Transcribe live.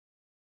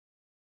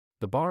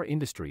The bar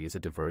industry is a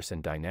diverse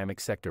and dynamic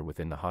sector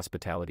within the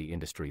hospitality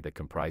industry that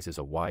comprises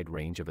a wide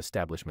range of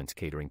establishments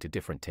catering to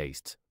different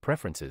tastes,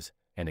 preferences,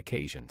 and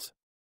occasions.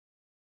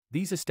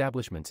 These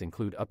establishments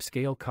include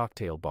upscale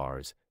cocktail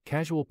bars,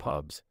 casual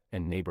pubs,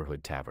 and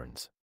neighborhood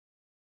taverns.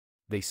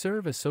 They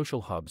serve as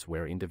social hubs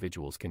where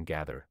individuals can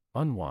gather,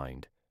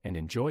 unwind, and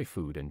enjoy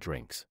food and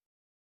drinks.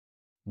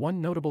 One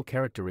notable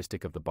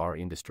characteristic of the bar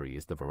industry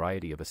is the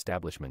variety of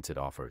establishments it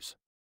offers.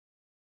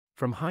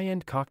 From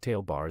high-end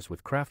cocktail bars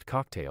with craft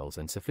cocktails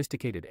and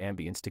sophisticated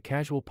ambience to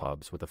casual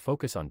pubs with a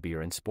focus on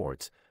beer and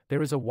sports,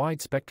 there is a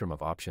wide spectrum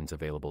of options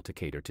available to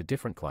cater to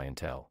different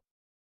clientele.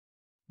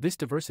 This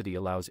diversity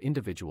allows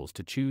individuals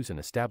to choose an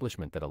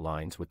establishment that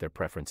aligns with their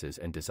preferences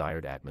and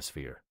desired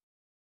atmosphere.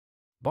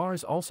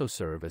 Bars also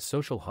serve as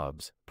social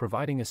hubs,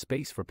 providing a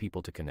space for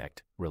people to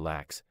connect,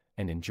 relax,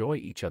 and enjoy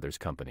each other's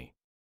company.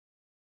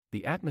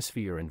 The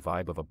atmosphere and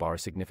vibe of a bar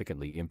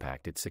significantly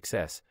impact its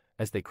success,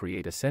 as they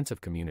create a sense of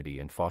community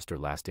and foster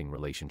lasting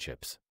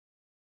relationships.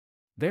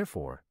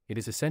 Therefore, it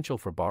is essential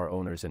for bar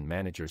owners and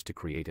managers to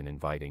create an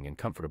inviting and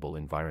comfortable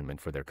environment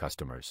for their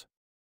customers.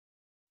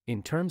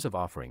 In terms of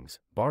offerings,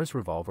 bars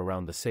revolve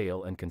around the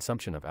sale and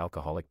consumption of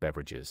alcoholic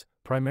beverages,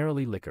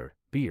 primarily liquor,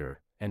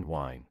 beer, and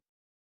wine.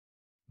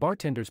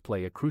 Bartenders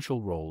play a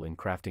crucial role in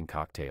crafting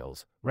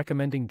cocktails,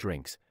 recommending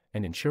drinks,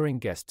 and ensuring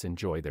guests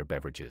enjoy their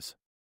beverages.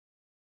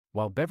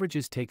 While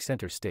beverages take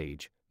center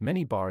stage,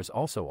 many bars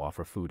also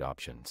offer food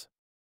options.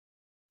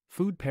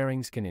 Food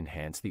pairings can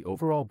enhance the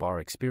overall bar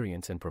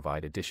experience and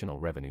provide additional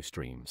revenue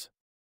streams.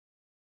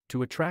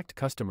 To attract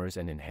customers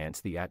and enhance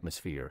the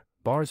atmosphere,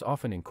 bars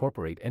often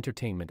incorporate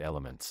entertainment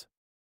elements.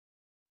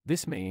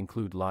 This may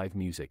include live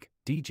music,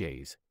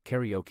 DJs,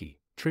 karaoke,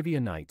 trivia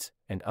nights,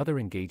 and other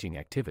engaging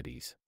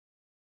activities.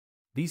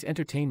 These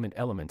entertainment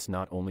elements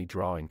not only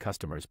draw in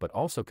customers but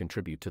also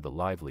contribute to the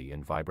lively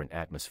and vibrant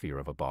atmosphere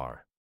of a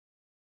bar.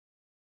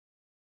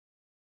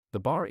 The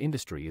bar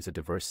industry is a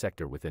diverse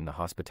sector within the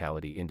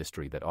hospitality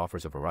industry that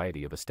offers a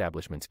variety of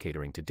establishments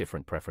catering to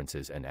different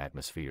preferences and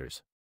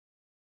atmospheres.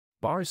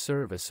 Bars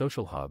serve as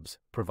social hubs,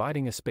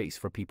 providing a space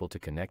for people to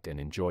connect and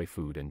enjoy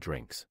food and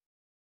drinks.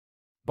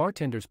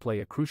 Bartenders play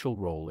a crucial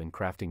role in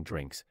crafting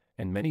drinks,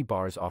 and many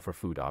bars offer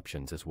food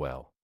options as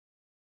well.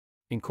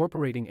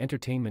 Incorporating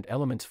entertainment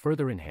elements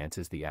further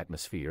enhances the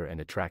atmosphere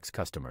and attracts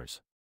customers.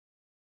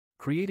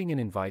 Creating an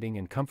inviting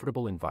and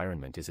comfortable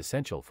environment is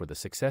essential for the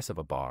success of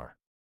a bar.